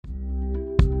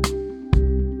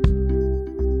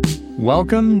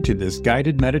Welcome to this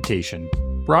guided meditation,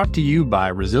 brought to you by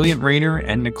Resilient Rainer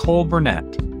and Nicole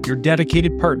Burnett, your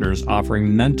dedicated partners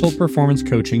offering mental performance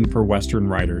coaching for Western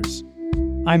riders.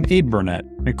 I'm Abe Burnett,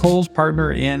 Nicole's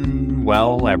partner in,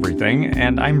 well, everything,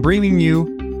 and I'm bringing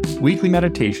you weekly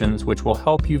meditations which will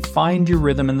help you find your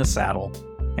rhythm in the saddle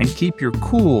and keep your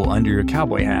cool under your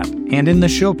cowboy hat and in the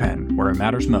show pen where it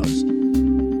matters most.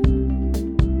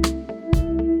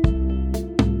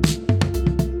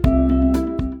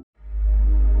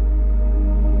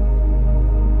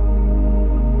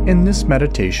 In this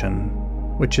meditation,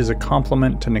 which is a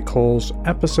complement to Nicole's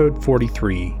episode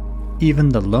 43, Even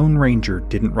the Lone Ranger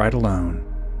Didn't Ride Alone,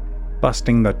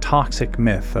 busting the toxic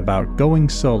myth about going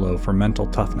solo for mental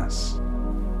toughness.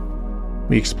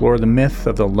 We explore the myth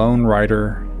of the lone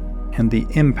rider and the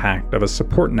impact of a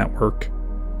support network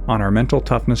on our mental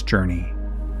toughness journey.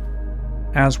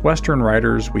 As Western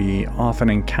riders, we often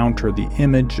encounter the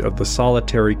image of the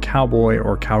solitary cowboy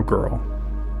or cowgirl,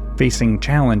 facing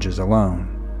challenges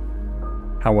alone.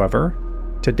 However,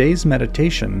 today's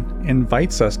meditation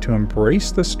invites us to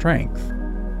embrace the strength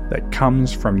that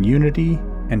comes from unity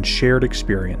and shared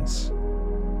experience,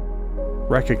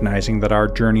 recognizing that our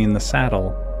journey in the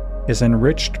saddle is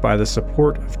enriched by the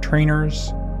support of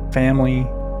trainers, family,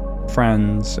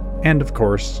 friends, and of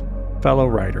course, fellow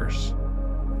riders.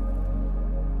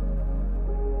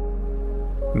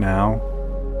 Now,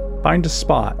 find a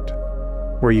spot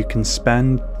where you can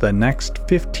spend the next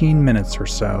 15 minutes or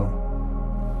so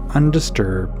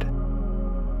undisturbed,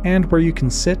 and where you can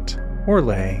sit or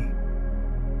lay,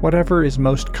 whatever is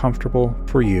most comfortable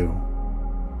for you.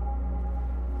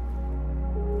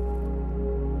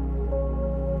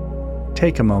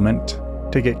 Take a moment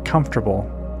to get comfortable,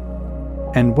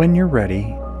 and when you're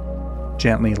ready,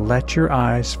 gently let your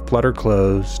eyes flutter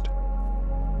closed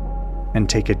and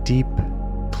take a deep,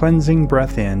 cleansing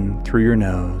breath in through your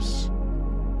nose,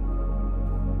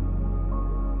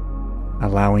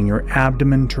 allowing your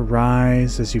abdomen to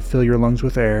rise as you fill your lungs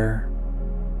with air.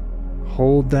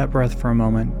 Hold that breath for a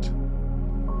moment,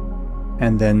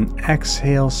 and then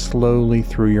exhale slowly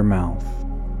through your mouth,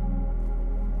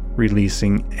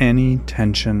 releasing any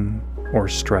tension or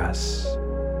stress.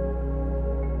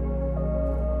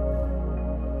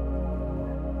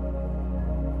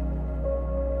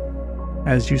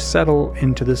 As you settle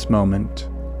into this moment,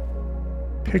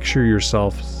 picture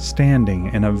yourself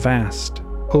standing in a vast,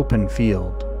 open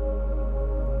field.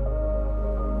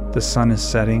 The sun is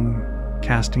setting,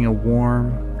 casting a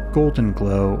warm, golden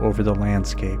glow over the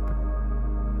landscape.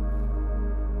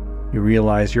 You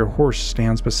realize your horse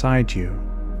stands beside you,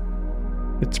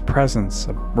 its presence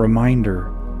a reminder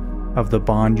of the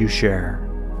bond you share.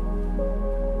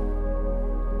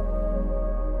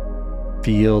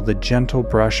 Feel the gentle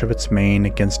brush of its mane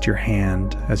against your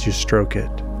hand as you stroke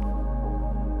it,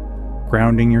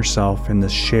 grounding yourself in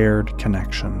this shared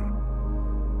connection.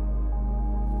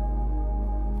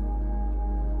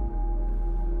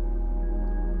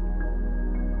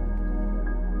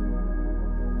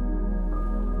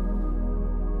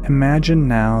 Imagine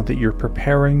now that you're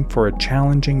preparing for a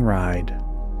challenging ride,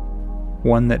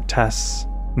 one that tests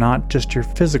not just your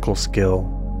physical skill,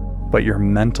 but your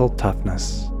mental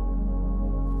toughness.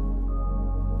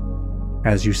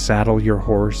 As you saddle your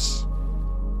horse,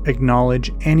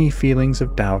 acknowledge any feelings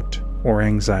of doubt or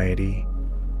anxiety.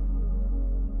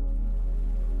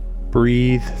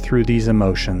 Breathe through these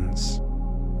emotions,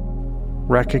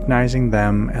 recognizing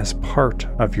them as part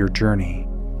of your journey.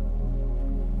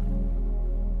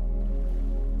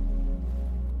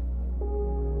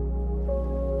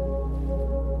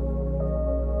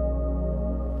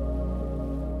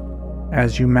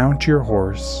 As you mount your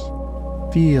horse,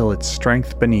 feel its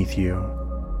strength beneath you.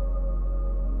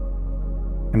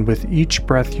 And with each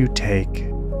breath you take,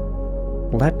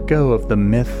 let go of the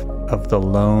myth of the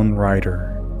lone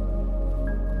rider.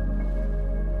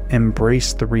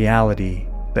 Embrace the reality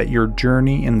that your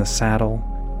journey in the saddle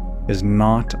is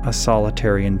not a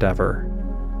solitary endeavor,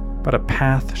 but a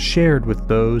path shared with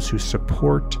those who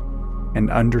support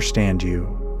and understand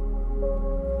you.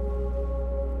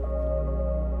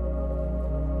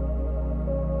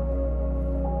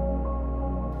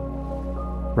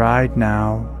 Ride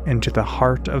now into the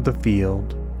heart of the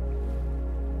field,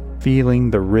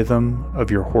 feeling the rhythm of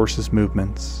your horse's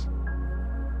movements.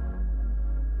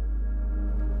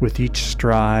 With each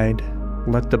stride,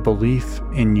 let the belief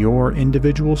in your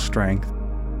individual strength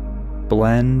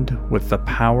blend with the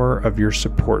power of your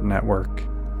support network.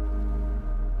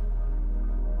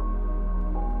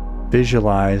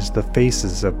 Visualize the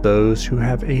faces of those who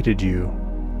have aided you,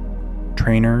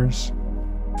 trainers,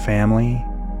 family,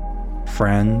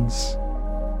 friends,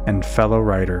 and fellow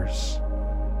riders.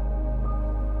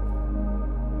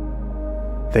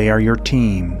 They are your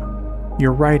team,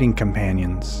 your writing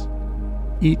companions,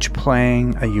 each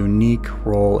playing a unique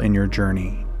role in your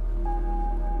journey.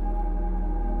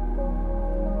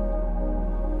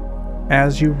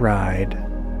 As you ride,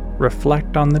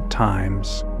 reflect on the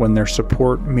times when their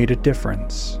support made a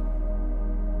difference.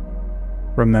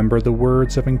 Remember the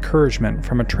words of encouragement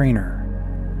from a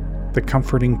trainer, the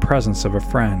comforting presence of a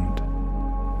friend,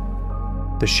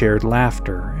 the shared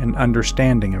laughter and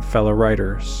understanding of fellow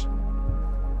writers.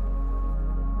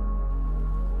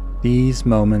 These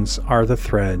moments are the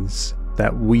threads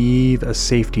that weave a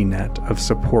safety net of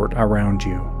support around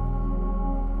you.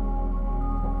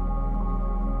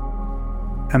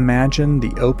 Imagine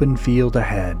the open field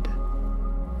ahead,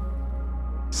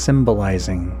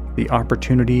 symbolizing the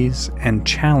opportunities and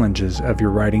challenges of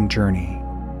your writing journey.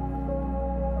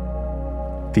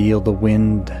 Feel the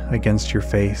wind against your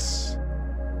face,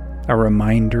 a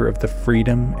reminder of the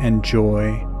freedom and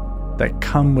joy that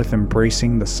come with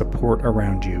embracing the support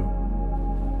around you.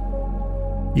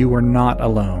 You are not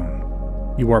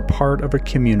alone. You are part of a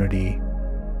community,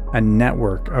 a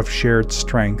network of shared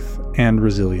strength and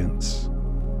resilience.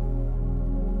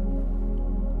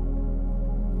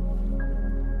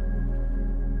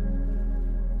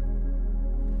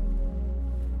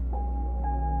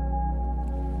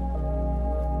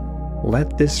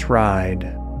 Let this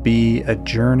ride be a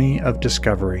journey of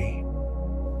discovery,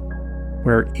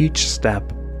 where each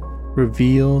step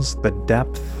reveals the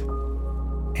depth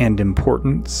and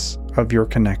importance of your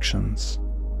connections.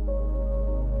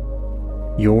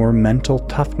 Your mental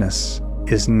toughness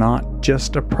is not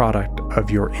just a product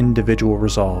of your individual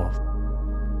resolve,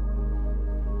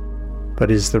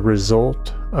 but is the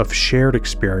result of shared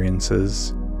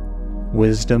experiences,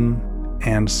 wisdom,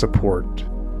 and support.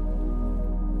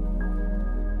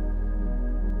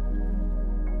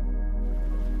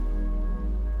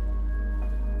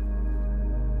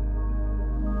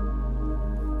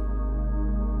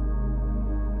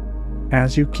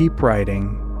 As you keep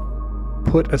writing,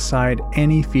 put aside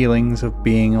any feelings of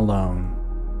being alone.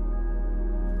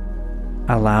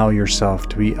 Allow yourself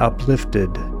to be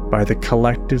uplifted by the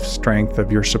collective strength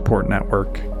of your support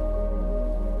network.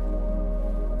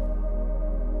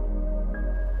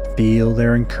 Feel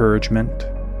their encouragement,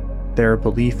 their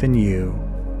belief in you,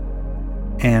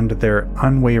 and their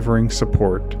unwavering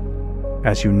support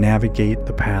as you navigate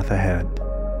the path ahead.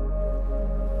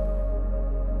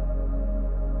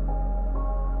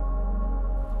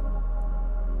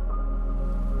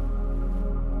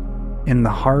 In the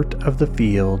heart of the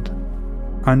field,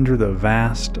 under the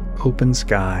vast open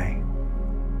sky,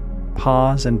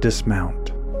 pause and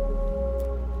dismount.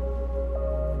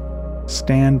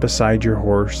 Stand beside your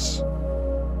horse,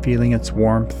 feeling its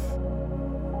warmth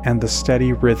and the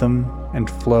steady rhythm and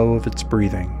flow of its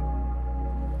breathing.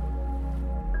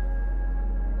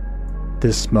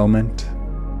 This moment,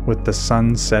 with the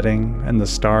sun setting and the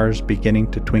stars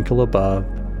beginning to twinkle above,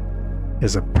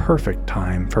 is a perfect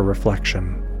time for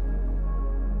reflection.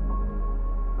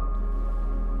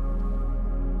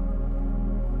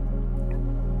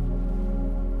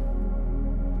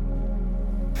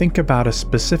 Think about a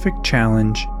specific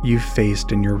challenge you've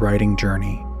faced in your writing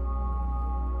journey.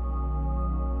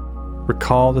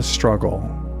 Recall the struggle,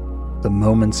 the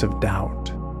moments of doubt,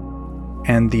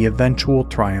 and the eventual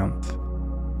triumph.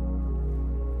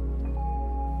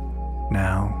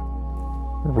 Now,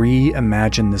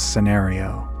 reimagine this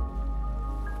scenario,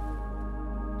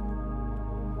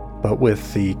 but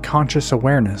with the conscious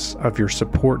awareness of your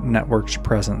support network's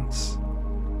presence.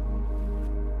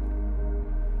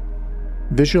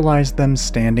 Visualize them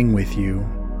standing with you,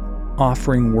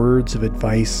 offering words of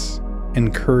advice,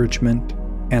 encouragement,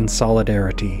 and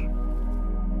solidarity.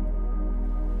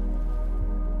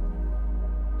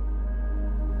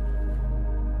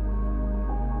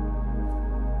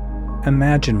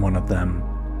 Imagine one of them,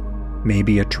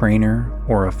 maybe a trainer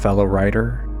or a fellow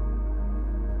writer,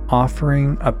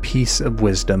 offering a piece of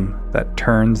wisdom that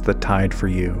turns the tide for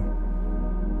you.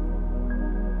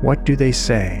 What do they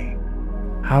say?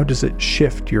 How does it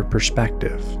shift your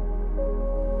perspective?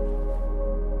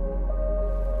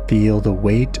 Feel the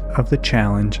weight of the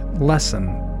challenge lessen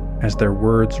as their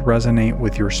words resonate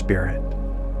with your spirit.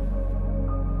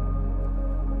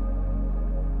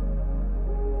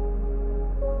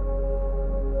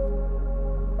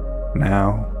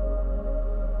 Now,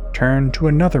 turn to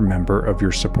another member of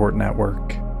your support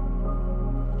network.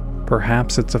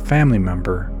 Perhaps it's a family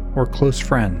member or close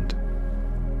friend.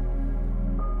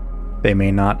 They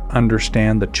may not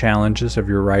understand the challenges of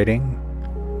your writing,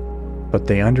 but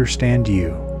they understand you.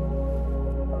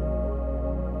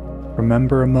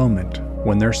 Remember a moment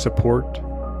when their support,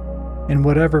 in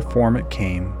whatever form it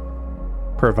came,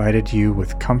 provided you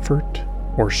with comfort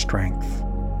or strength.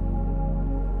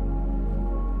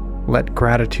 Let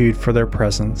gratitude for their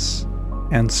presence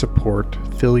and support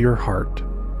fill your heart.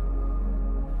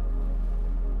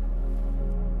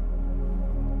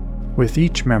 With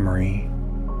each memory,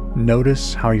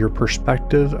 notice how your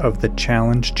perspective of the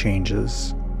challenge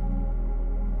changes.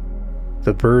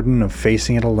 The burden of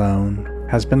facing it alone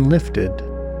has been lifted,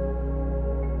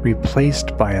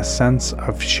 replaced by a sense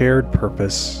of shared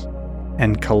purpose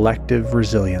and collective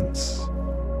resilience.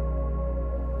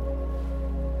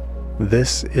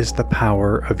 This is the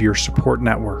power of your support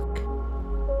network,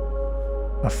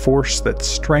 a force that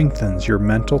strengthens your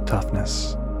mental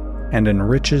toughness and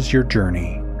enriches your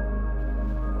journey.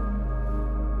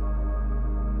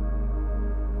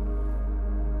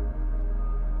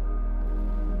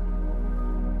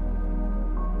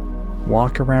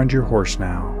 Walk around your horse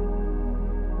now,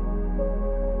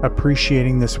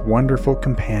 appreciating this wonderful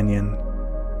companion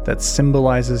that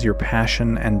symbolizes your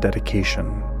passion and dedication.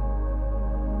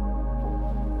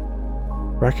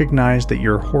 Recognize that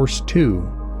your horse,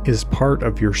 too, is part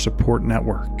of your support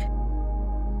network.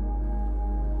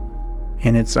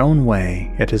 In its own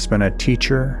way, it has been a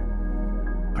teacher,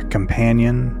 a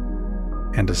companion,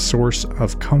 and a source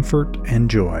of comfort and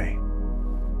joy.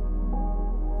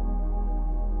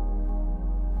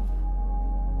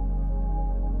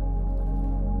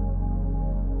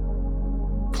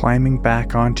 Climbing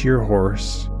back onto your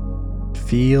horse,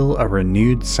 feel a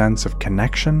renewed sense of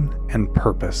connection and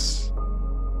purpose.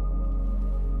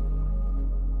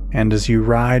 And as you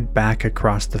ride back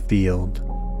across the field,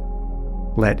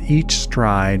 let each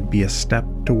stride be a step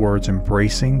towards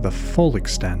embracing the full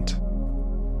extent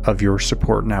of your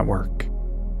support network.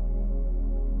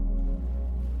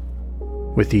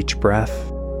 With each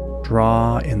breath,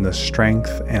 draw in the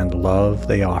strength and love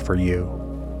they offer you.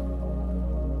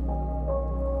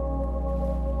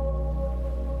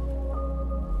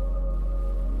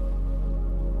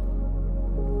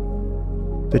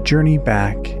 The journey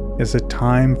back is a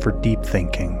time for deep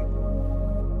thinking,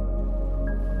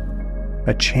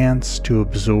 a chance to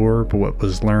absorb what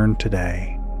was learned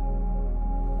today.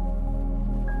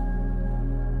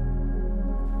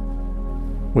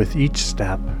 With each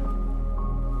step,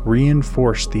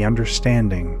 reinforce the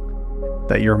understanding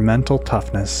that your mental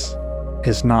toughness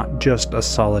is not just a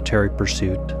solitary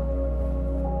pursuit,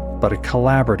 but a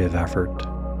collaborative effort,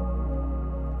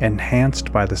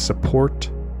 enhanced by the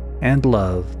support and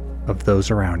love of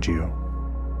those around you.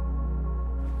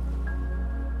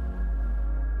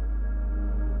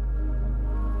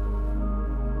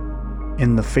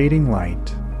 In the fading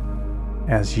light,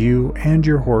 as you and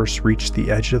your horse reach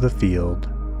the edge of the field,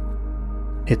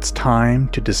 it's time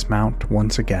to dismount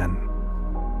once again.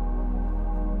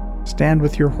 Stand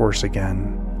with your horse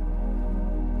again,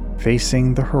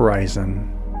 facing the horizon,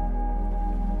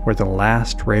 where the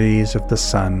last rays of the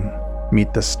sun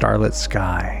meet the starlit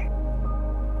sky.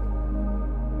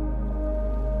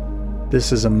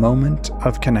 This is a moment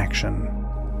of connection,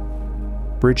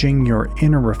 bridging your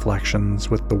inner reflections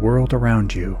with the world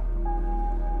around you,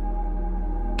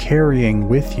 carrying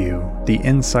with you the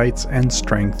insights and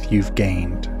strength you've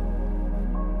gained.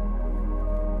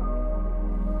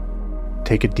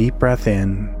 Take a deep breath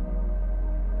in,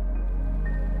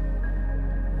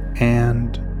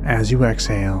 and as you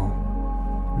exhale,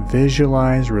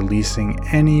 visualize releasing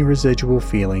any residual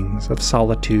feelings of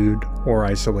solitude or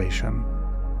isolation.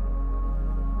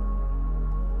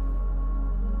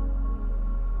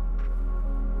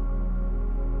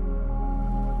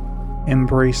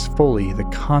 Embrace fully the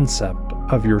concept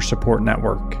of your support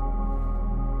network,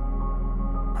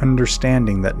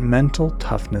 understanding that mental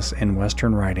toughness in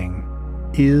Western riding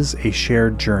is a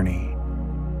shared journey.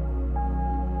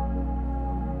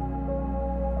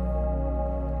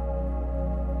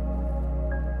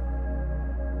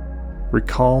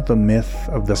 Recall the myth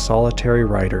of the solitary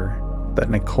rider that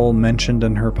Nicole mentioned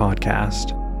in her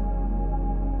podcast,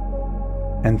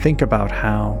 and think about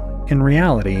how, in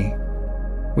reality,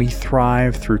 we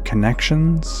thrive through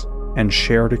connections and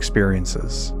shared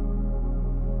experiences.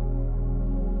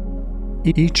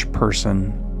 Each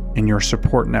person in your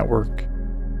support network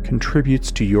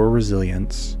contributes to your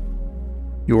resilience,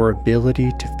 your ability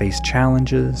to face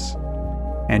challenges,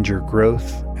 and your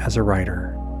growth as a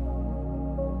rider.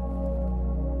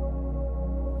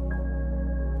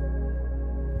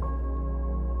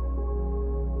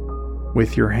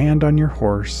 With your hand on your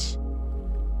horse,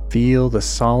 feel the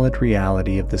solid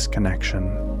reality of this connection.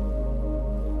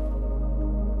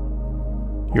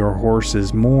 Your horse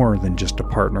is more than just a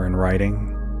partner in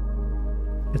riding.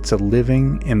 It's a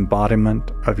living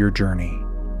embodiment of your journey,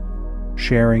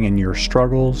 sharing in your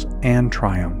struggles and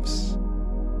triumphs.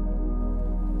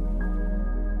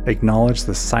 acknowledge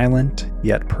the silent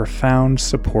yet profound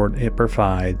support it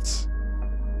provides.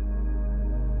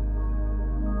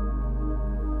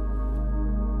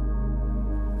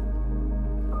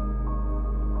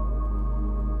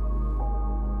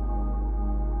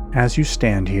 As you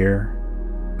stand here,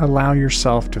 allow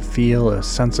yourself to feel a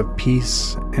sense of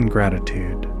peace and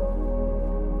gratitude.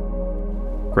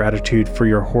 Gratitude for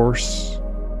your horse,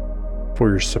 for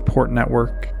your support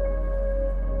network,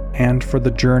 and for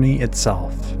the journey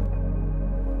itself.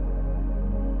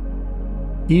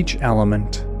 Each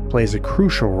element plays a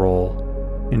crucial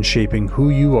role in shaping who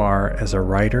you are as a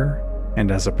writer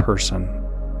and as a person.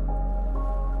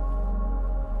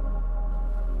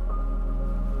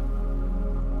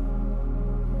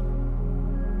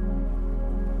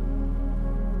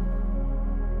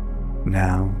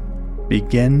 Now,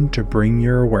 begin to bring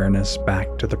your awareness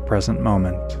back to the present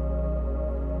moment.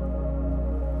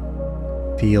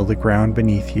 Feel the ground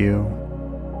beneath you,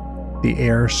 the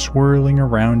air swirling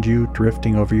around you,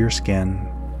 drifting over your skin,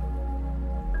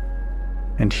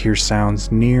 and hear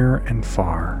sounds near and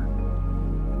far.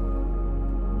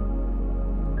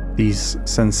 These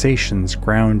sensations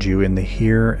ground you in the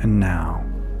here and now,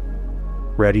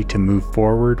 ready to move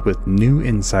forward with new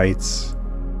insights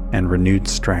and renewed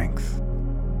strength.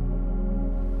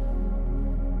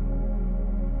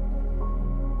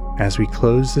 As we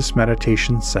close this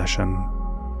meditation session,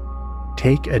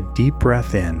 take a deep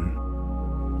breath in,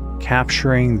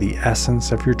 capturing the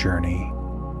essence of your journey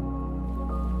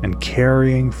and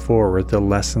carrying forward the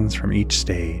lessons from each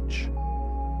stage.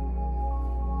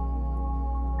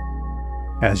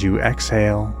 As you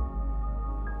exhale,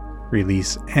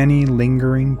 release any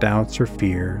lingering doubts or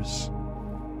fears.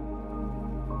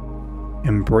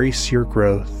 Embrace your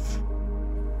growth,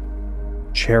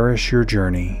 cherish your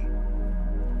journey,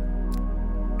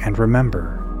 and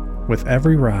remember, with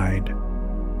every ride,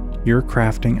 you're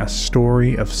crafting a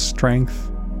story of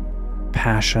strength,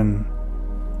 passion,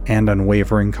 and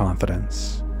unwavering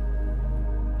confidence.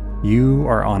 You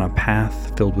are on a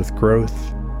path filled with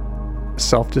growth,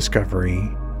 self-discovery,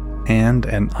 and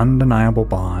an undeniable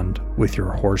bond with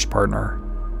your horse partner.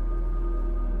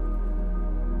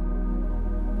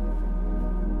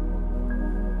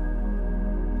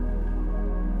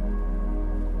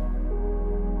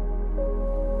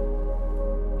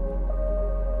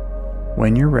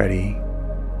 When you're ready,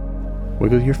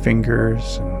 wiggle your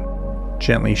fingers and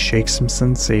gently shake some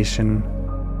sensation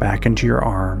back into your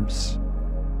arms.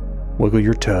 Wiggle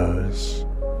your toes.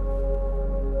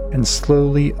 And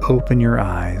slowly open your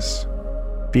eyes,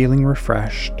 feeling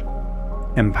refreshed,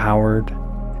 empowered,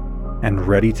 and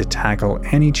ready to tackle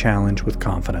any challenge with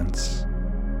confidence.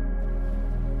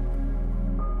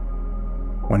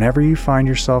 Whenever you find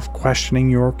yourself questioning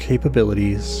your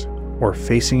capabilities or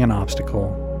facing an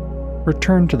obstacle,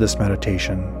 return to this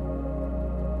meditation.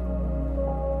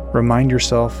 Remind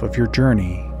yourself of your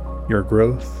journey, your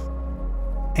growth,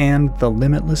 and the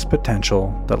limitless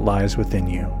potential that lies within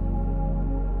you.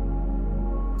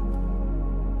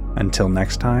 Until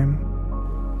next time,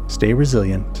 stay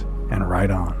resilient and ride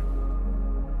on.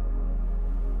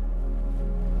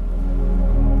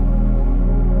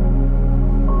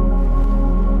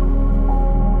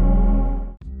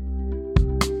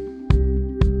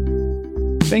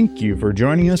 Thank you for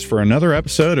joining us for another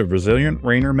episode of Resilient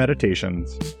Rainer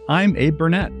Meditations. I'm Abe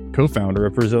Burnett, co-founder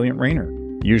of Resilient Rainer,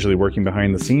 usually working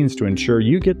behind the scenes to ensure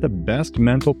you get the best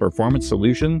mental performance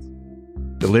solutions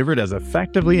delivered as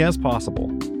effectively as possible.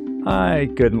 I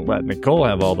couldn't let Nicole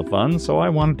have all the fun, so I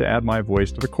wanted to add my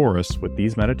voice to the chorus with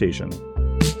these meditations.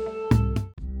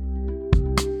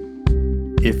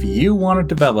 If you want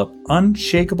to develop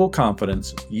unshakable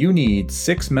confidence, you need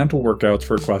 6 mental workouts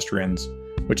for equestrians,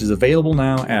 which is available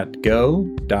now at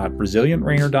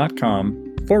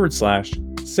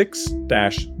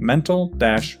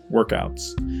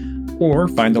go.resilientrainer.com/6-mental-workouts, or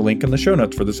find the link in the show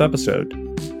notes for this episode.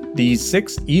 These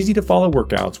 6 easy-to-follow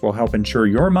workouts will help ensure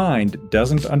your mind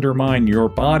doesn't undermine your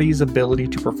body's ability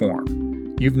to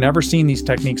perform. You've never seen these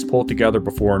techniques pulled together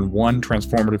before in one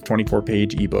transformative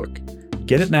 24-page ebook.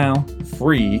 Get it now,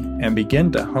 free, and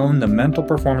begin to hone the mental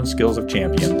performance skills of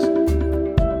champions.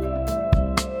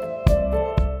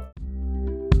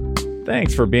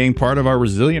 Thanks for being part of our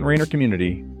Resilient Rainer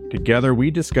community. Together,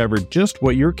 we discovered just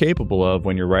what you're capable of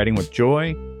when you're riding with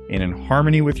joy and in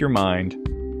harmony with your mind.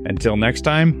 Until next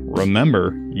time,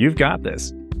 remember, you've got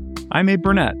this. I'm Abe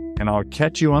Burnett, and I'll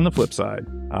catch you on the flip side.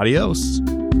 Adios.